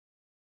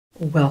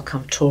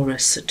Welcome,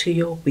 Taurus, to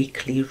your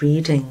weekly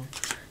reading.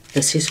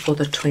 This is for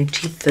the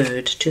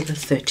 23rd to the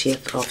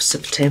 30th of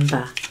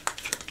September.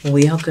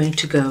 We are going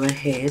to go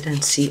ahead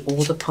and see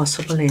all the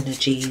possible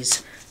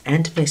energies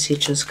and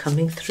messages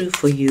coming through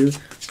for you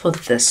for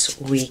this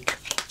week.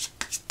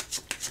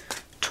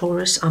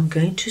 Taurus, I'm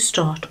going to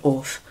start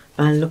off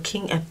by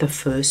looking at the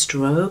first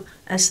row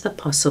as the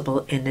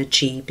possible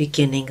energy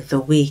beginning the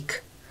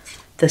week.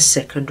 The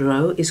second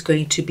row is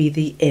going to be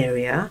the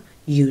area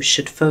you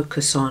should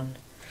focus on.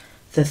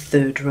 The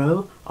third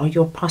row are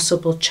your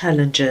possible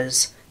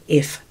challenges,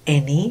 if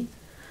any.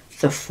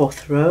 The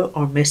fourth row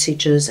are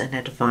messages and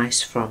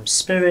advice from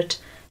Spirit.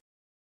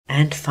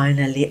 And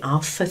finally,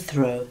 our fifth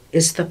row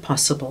is the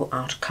possible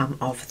outcome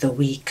of the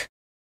week.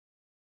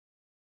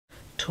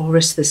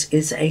 Taurus, this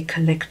is a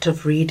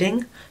collective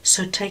reading,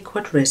 so take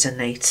what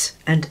resonates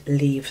and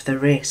leave the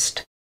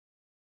rest.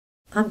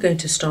 I'm going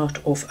to start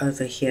off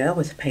over here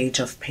with Page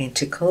of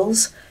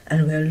Pentacles,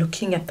 and we're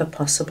looking at the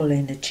possible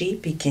energy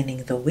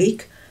beginning the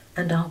week,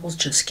 and I will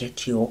just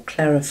get your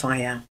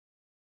clarifier.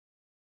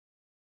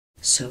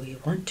 So we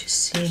want to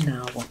see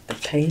now what the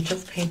Page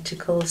of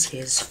Pentacles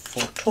is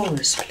for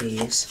Taurus,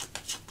 please.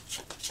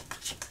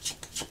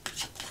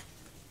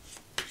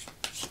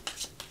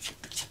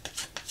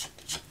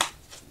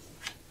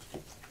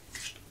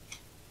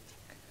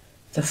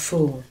 The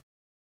Fool.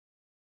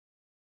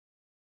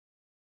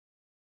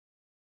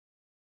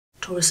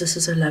 Taurus, this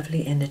is a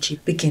lovely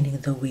energy beginning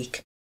the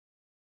week.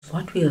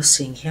 What we are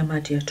seeing here, my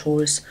dear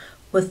Taurus,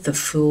 with the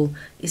Fool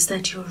is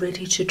that you're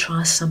ready to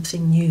try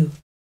something new.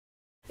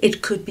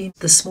 It could be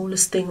the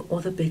smallest thing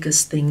or the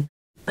biggest thing,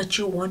 but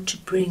you want to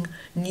bring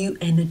new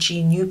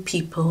energy, new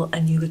people,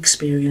 and new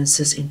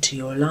experiences into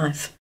your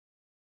life.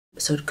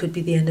 So it could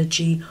be the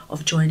energy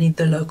of joining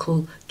the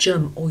local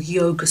gym or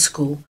yoga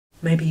school.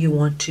 Maybe you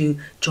want to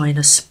join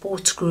a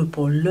sports group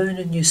or learn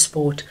a new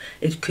sport.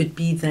 It could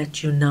be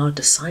that you now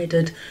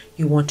decided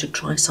you want to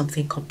try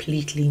something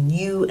completely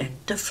new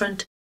and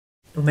different.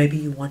 Or maybe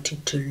you're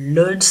wanting to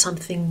learn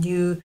something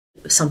new,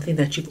 something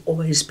that you've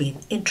always been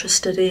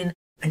interested in,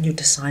 and you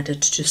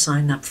decided to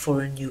sign up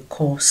for a new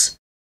course.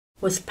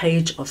 With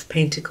Page of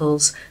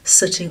Pentacles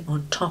sitting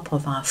on top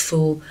of our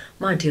Fool,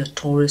 my dear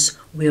Taurus,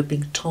 we are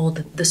being told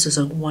that this is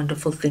a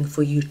wonderful thing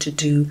for you to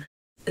do.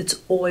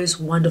 It's always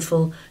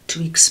wonderful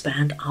to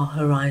expand our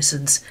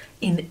horizons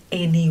in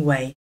any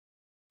way.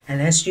 And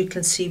as you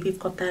can see, we've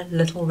got that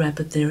little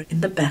rabbit there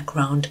in the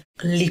background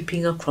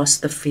leaping across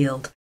the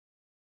field.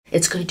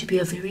 It's going to be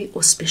a very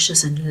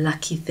auspicious and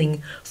lucky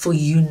thing for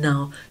you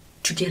now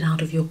to get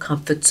out of your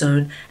comfort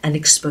zone and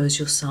expose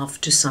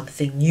yourself to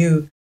something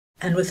new.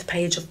 And with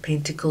Page of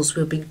Pentacles,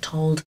 we're being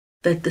told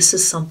that this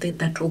is something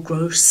that will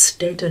grow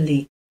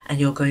steadily, and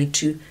you're going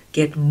to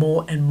get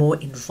more and more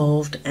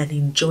involved and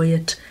enjoy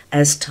it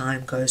as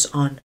time goes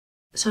on.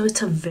 So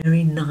it's a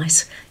very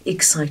nice,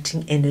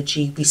 exciting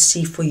energy we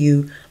see for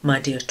you, my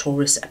dear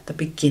Taurus, at the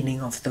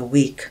beginning of the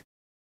week.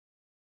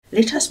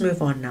 Let us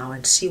move on now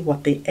and see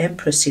what the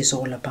Empress is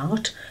all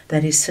about,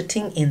 that is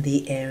sitting in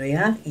the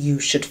area you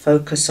should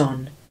focus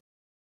on.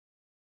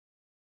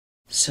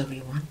 So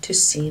we want to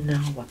see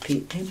now what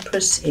the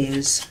Empress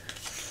is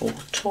for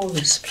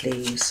Taurus,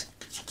 please.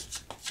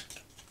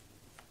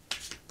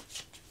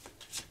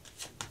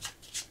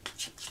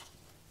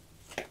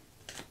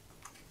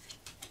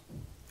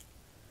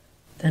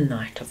 The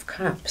Knight of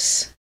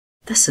Cups.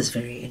 This is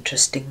very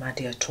interesting, my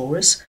dear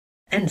Taurus,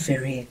 and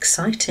very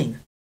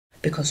exciting.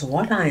 Because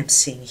what I am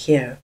seeing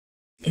here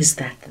is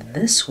that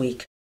this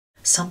week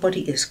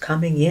somebody is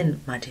coming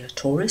in, my dear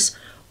Taurus,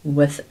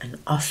 with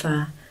an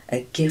offer,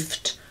 a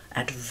gift,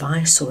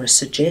 advice or a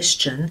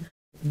suggestion,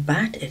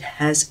 but it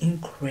has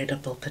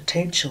incredible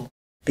potential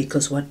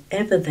because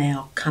whatever they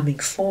are coming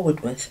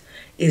forward with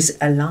is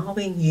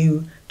allowing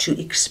you to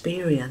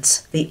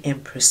experience the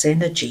Empress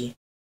energy.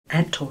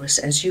 And Taurus,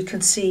 as you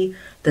can see,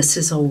 this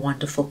is a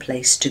wonderful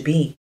place to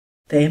be.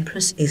 The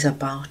Empress is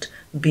about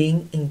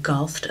being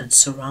engulfed and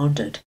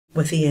surrounded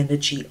with the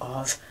energy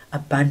of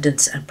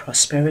abundance and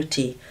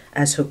prosperity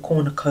as her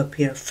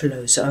cornucopia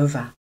flows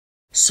over.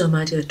 So,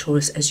 my dear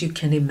Taurus, as you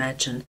can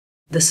imagine,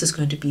 this is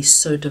going to be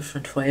so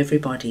different for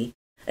everybody.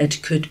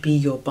 It could be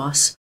your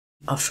boss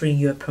offering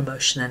you a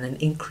promotion and an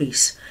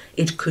increase.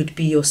 It could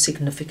be your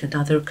significant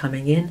other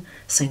coming in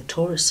saying,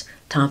 Taurus,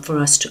 time for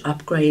us to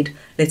upgrade.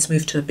 Let's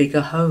move to a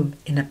bigger home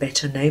in a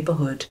better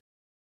neighborhood.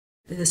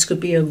 This could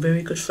be a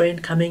very good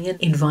friend coming in,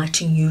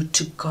 inviting you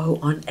to go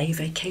on a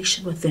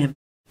vacation with them.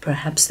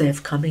 Perhaps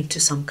they've come into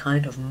some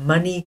kind of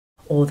money,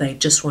 or they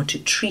just want to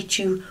treat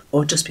you,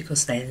 or just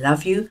because they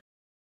love you.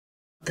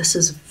 This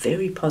is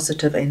very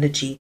positive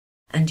energy,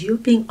 and you're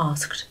being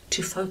asked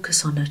to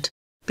focus on it,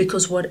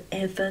 because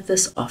whatever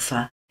this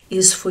offer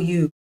is for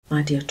you,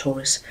 my dear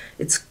Taurus,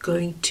 it's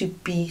going to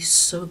be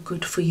so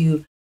good for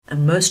you,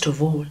 and most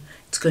of all,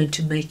 it's going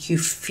to make you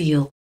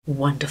feel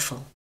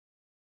wonderful.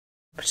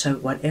 So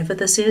whatever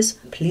this is,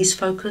 please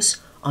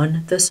focus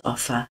on this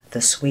offer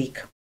this week.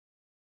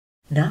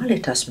 Now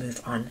let us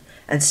move on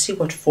and see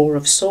what Four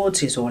of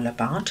Swords is all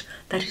about,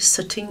 that is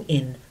sitting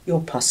in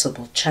your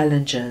possible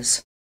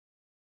challenges.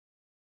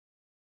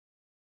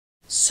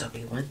 So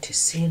we want to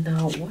see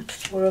now what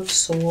Four of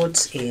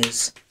Swords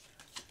is.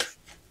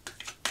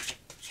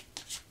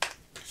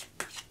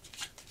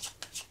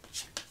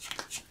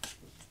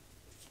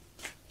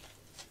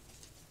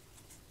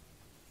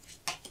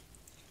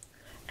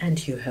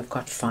 And you have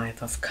got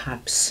Five of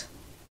Cups.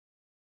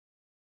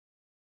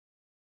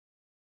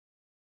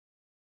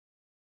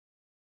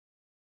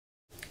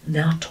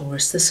 Now,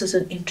 Taurus, this is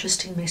an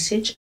interesting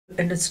message,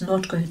 and it's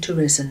not going to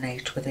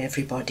resonate with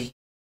everybody.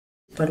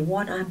 But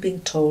what I'm being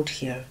told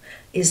here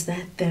is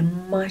that there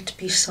might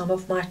be some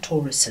of my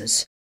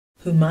Tauruses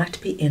who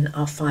might be in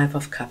our Five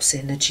of Cups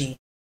energy.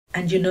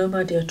 And you know,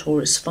 my dear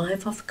Taurus,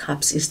 Five of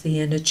Cups is the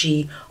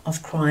energy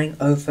of crying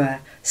over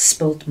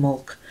spilt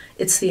milk.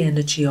 It's the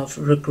energy of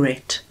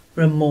regret,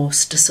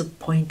 remorse,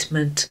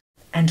 disappointment,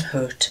 and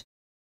hurt.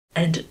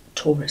 And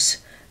Taurus,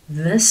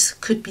 this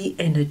could be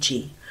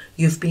energy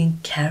you've been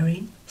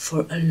carrying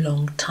for a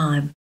long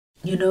time.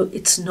 You know,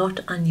 it's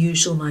not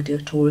unusual, my dear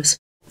Taurus,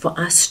 for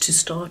us to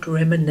start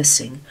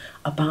reminiscing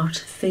about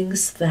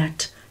things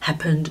that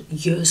happened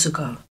years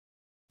ago.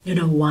 You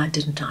know, why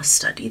didn't I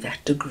study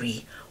that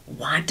degree?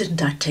 Why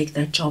didn't I take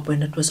that job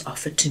when it was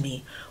offered to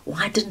me?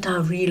 Why didn't I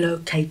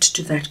relocate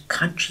to that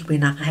country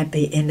when I had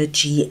the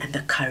energy and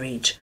the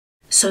courage?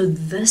 So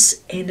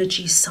this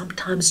energy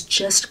sometimes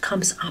just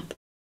comes up,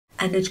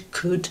 and it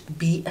could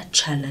be a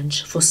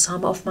challenge for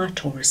some of my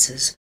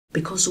Tauruses,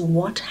 because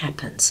what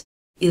happens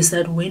is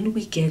that when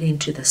we get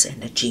into this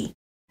energy,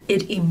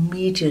 it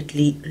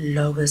immediately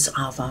lowers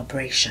our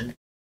vibration,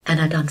 and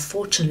it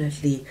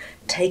unfortunately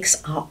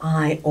takes our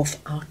eye off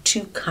our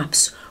Two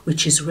Cups,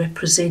 which is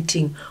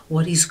representing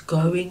what is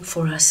going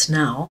for us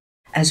now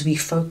as we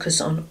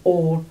focus on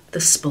all the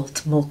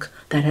spilt milk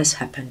that has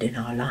happened in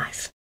our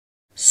life.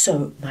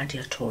 So, my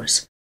dear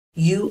Taurus,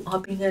 you are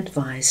being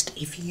advised,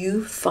 if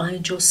you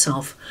find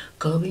yourself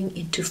going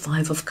into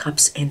Five of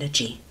Cups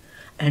energy,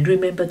 and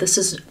remember, this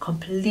is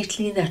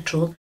completely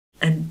natural,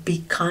 and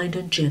be kind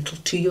and gentle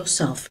to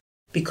yourself,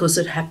 because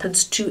it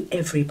happens to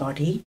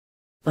everybody.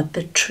 But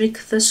the trick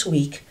this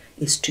week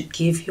is to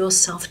give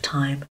yourself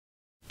time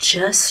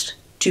just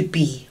to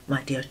be,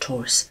 my dear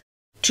Taurus,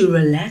 to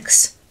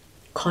relax,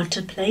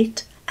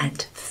 contemplate,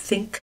 and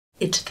think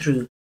it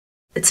through.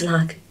 It's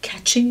like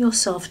catching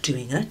yourself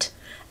doing it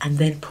and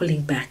then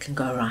pulling back and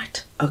go,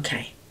 right,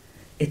 okay,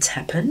 it's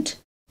happened.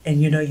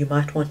 And you know, you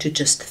might want to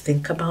just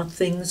think about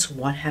things,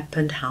 what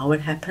happened, how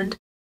it happened.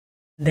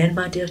 Then,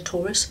 my dear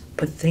Taurus,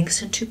 put things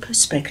into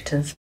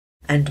perspective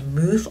and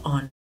move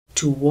on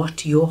to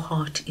what your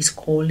heart is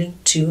calling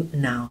to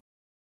now.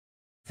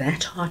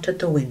 That heart at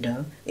the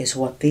window is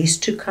what these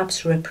Two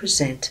Cups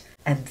represent,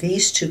 and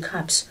these Two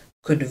Cups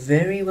could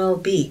very well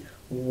be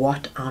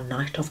what our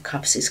Knight of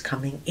Cups is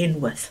coming in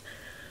with.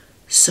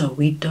 So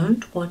we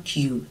don't want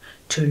you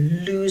to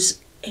lose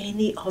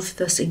any of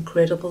this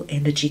incredible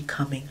energy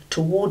coming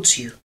towards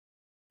you.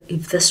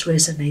 If this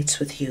resonates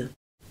with you,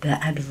 the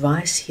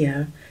advice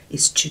here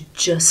is to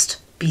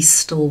just be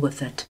still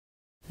with it,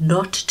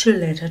 not to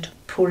let it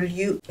pull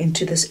you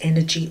into this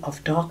energy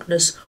of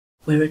darkness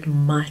where it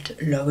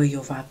might lower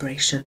your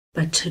vibration,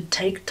 but to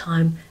take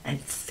time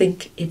and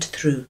think it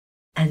through.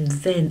 And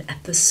then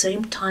at the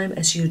same time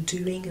as you're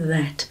doing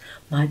that,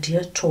 my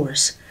dear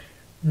Taurus,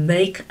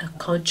 make a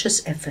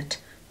conscious effort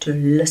to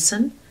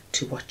listen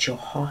to what your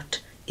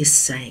heart is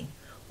saying.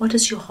 What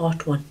does your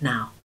heart want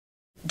now?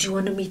 Do you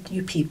want to meet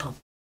new people?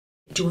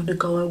 Do you want to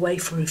go away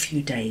for a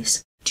few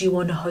days? Do you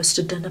want to host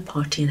a dinner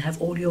party and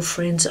have all your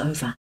friends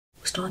over?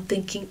 Start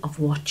thinking of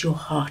what your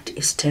heart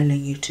is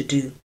telling you to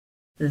do.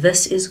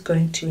 This is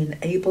going to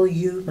enable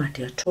you, my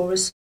dear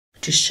Taurus,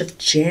 to shift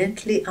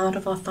gently out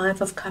of our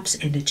Five of Cups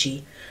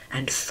energy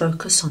and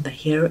focus on the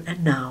here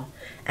and now.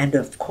 And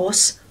of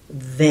course,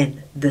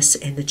 then this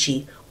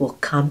energy will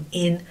come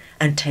in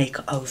and take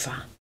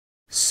over.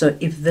 So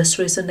if this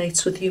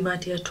resonates with you, my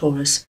dear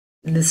Taurus,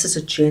 this is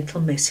a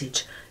gentle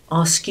message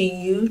asking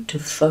you to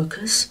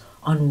focus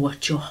on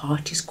what your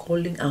heart is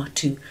calling out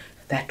to.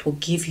 That will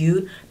give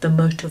you the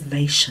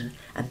motivation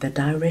and the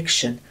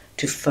direction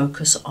to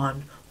focus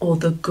on all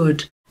the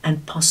good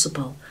and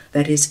possible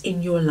that is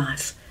in your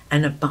life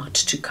and about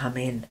to come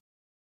in.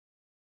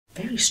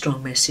 Very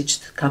strong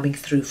message coming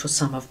through for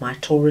some of my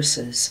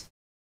Tauruses.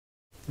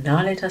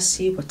 Now let us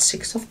see what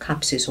Six of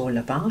Cups is all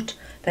about,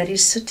 that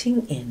is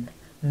sitting in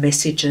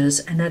messages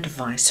and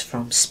advice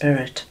from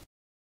Spirit.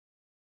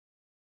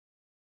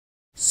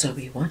 So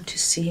we want to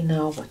see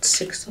now what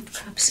Six of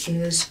Cups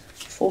is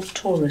for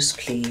Taurus,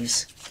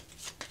 please.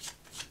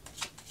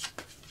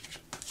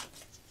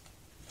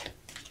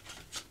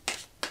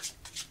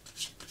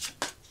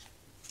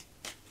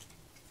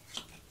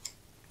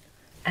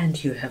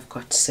 And you have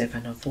got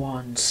Seven of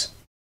Wands.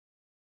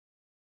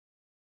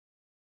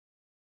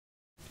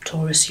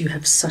 Taurus, you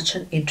have such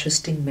an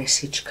interesting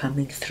message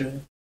coming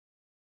through.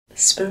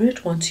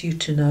 Spirit wants you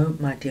to know,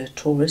 my dear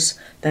Taurus,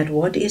 that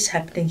what is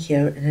happening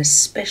here, and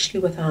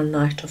especially with our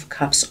Knight of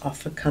Cups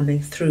offer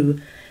coming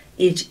through,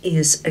 it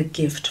is a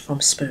gift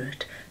from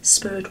Spirit.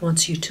 Spirit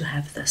wants you to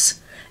have this.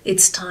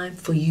 It's time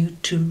for you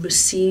to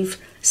receive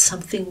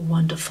something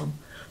wonderful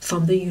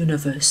from the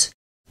universe.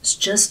 It's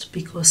just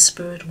because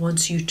Spirit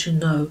wants you to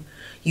know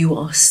you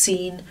are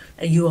seen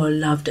and you are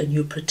loved and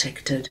you're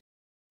protected.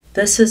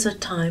 This is a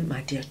time,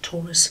 my dear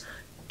Taurus,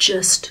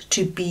 just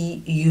to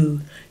be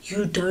you.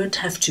 You don't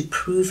have to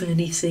prove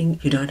anything.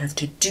 You don't have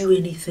to do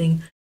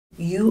anything.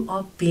 You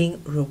are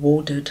being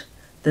rewarded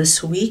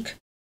this week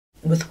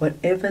with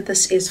whatever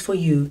this is for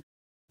you,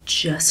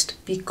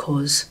 just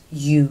because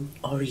you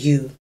are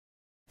you.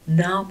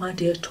 Now, my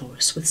dear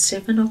Taurus, with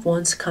 7 of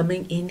Wands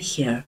coming in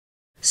here,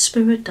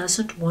 Spirit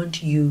doesn't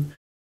want you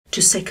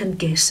to second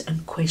guess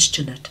and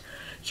question it.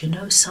 You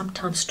know,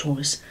 sometimes,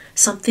 Taurus,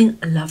 something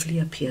lovely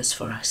appears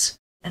for us,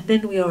 and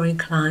then we are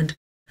inclined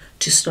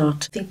to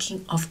start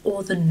thinking of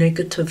all the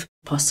negative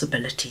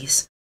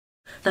possibilities.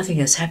 Nothing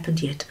has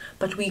happened yet,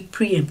 but we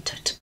preempt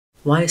it.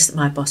 Why is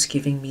my boss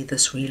giving me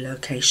this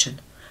relocation?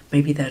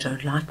 Maybe they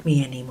don't like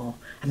me anymore,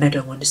 and they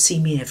don't want to see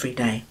me every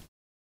day.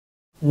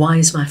 Why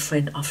is my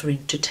friend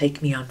offering to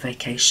take me on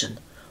vacation?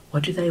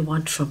 What do they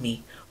want from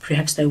me?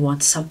 Perhaps they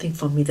want something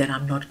from me that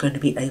I'm not going to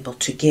be able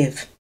to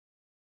give.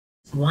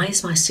 Why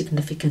is my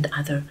significant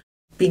other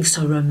being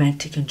so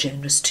romantic and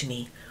generous to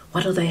me?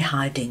 What are they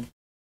hiding?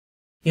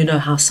 You know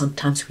how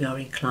sometimes we are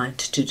inclined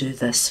to do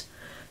this.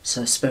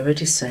 So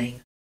Spirit is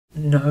saying,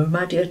 no,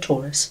 my dear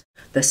Taurus,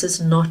 this is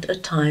not a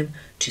time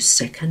to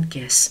second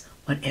guess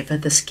whatever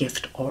this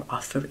gift or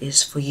offer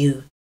is for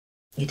you.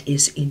 It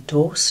is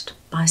endorsed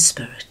by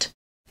Spirit.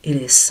 It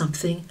is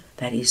something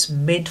that is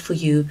meant for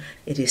you.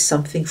 It is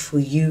something for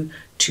you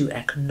to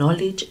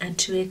acknowledge and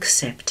to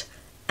accept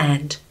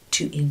and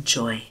to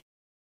enjoy.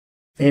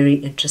 Very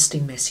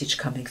interesting message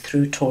coming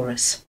through,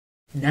 Taurus.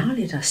 Now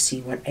let us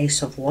see what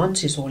Ace of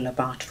Wands is all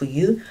about for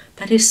you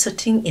that is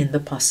sitting in the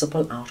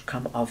possible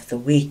outcome of the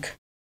week.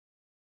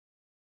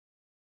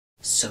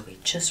 So we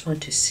just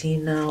want to see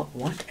now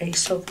what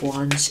Ace of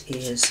Wands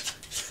is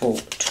for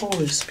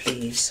Taurus,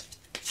 please.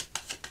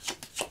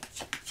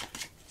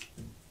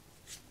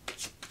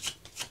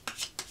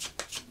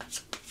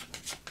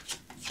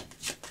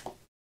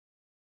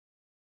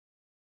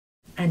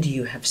 And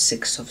you have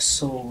 6 of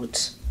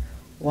Swords.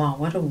 Wow,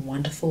 what a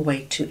wonderful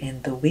way to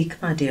end the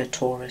week, my dear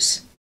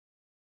Taurus.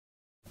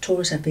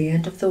 Taurus, at the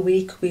end of the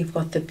week, we've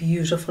got the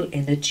beautiful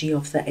energy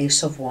of the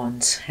Ace of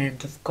Wands,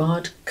 Hand of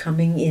God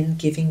coming in,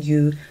 giving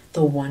you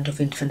the wand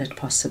of infinite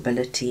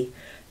possibility.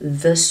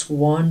 This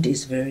wand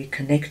is very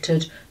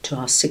connected to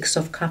our 6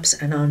 of Cups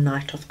and our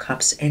Knight of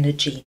Cups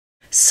energy,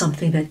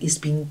 something that is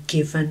being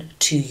given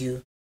to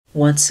you.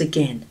 Once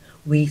again,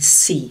 we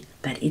see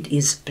that it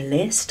is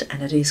blessed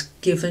and it is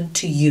given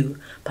to you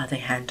by the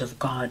hand of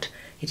God.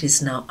 It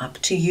is now up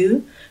to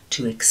you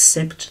to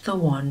accept the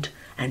wand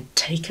and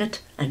take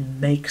it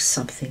and make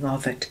something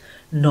of it,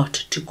 not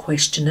to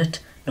question it,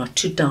 not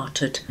to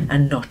doubt it,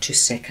 and not to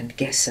second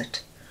guess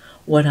it.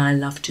 What I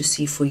love to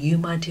see for you,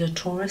 my dear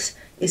Taurus,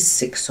 is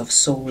 6 of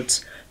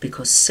Swords,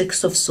 because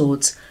 6 of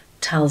Swords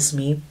tells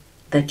me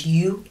that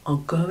you are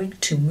going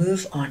to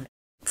move on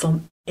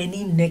from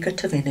any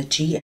negative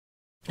energy.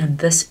 And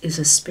this is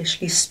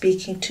especially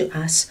speaking to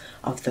us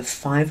of the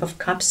 5 of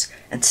Cups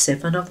and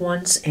 7 of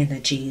Wands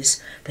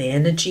energies, the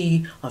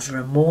energy of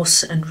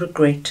remorse and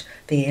regret,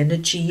 the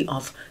energy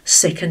of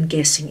second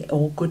guessing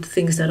all good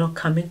things that are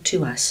coming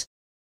to us.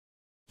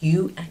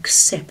 You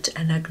accept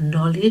and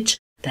acknowledge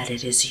that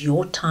it is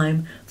your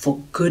time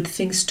for good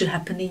things to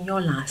happen in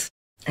your life,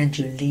 and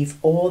you leave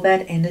all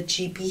that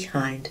energy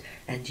behind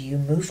and you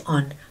move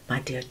on, my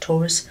dear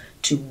Taurus,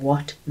 to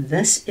what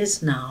this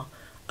is now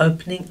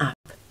opening up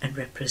and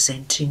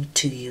representing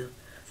to you.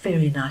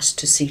 Very nice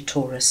to see,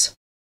 Taurus.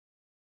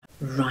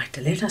 Right,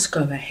 let us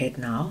go ahead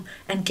now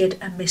and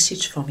get a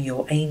message from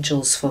your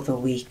angels for the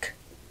week.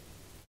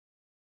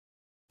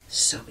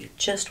 So we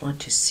just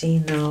want to see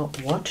now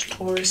what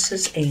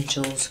Taurus's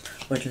angels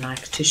would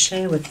like to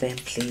share with them,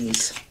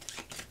 please.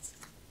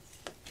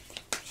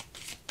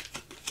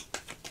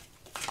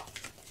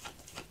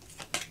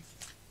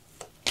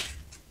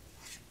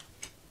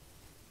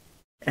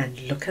 And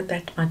look at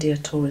that, my dear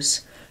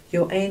Taurus.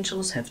 Your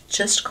angels have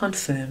just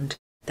confirmed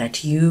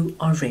that you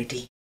are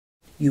ready.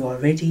 You are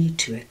ready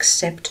to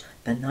accept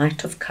the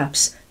Knight of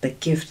Cups, the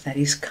gift that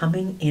is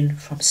coming in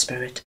from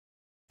Spirit.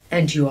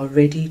 And you are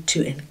ready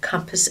to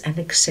encompass and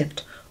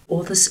accept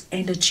all this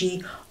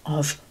energy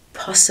of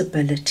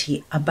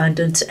possibility,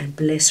 abundance, and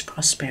blessed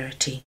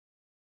prosperity.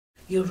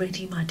 You're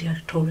ready, my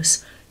dear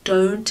Taurus.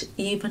 Don't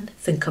even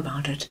think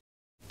about it.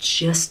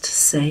 Just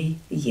say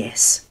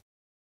yes.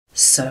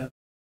 So,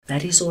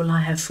 that is all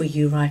I have for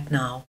you right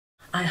now.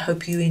 I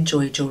hope you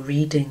enjoyed your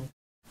reading.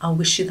 I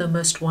wish you the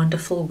most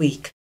wonderful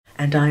week,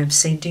 and I am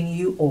sending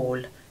you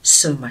all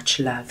so much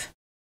love.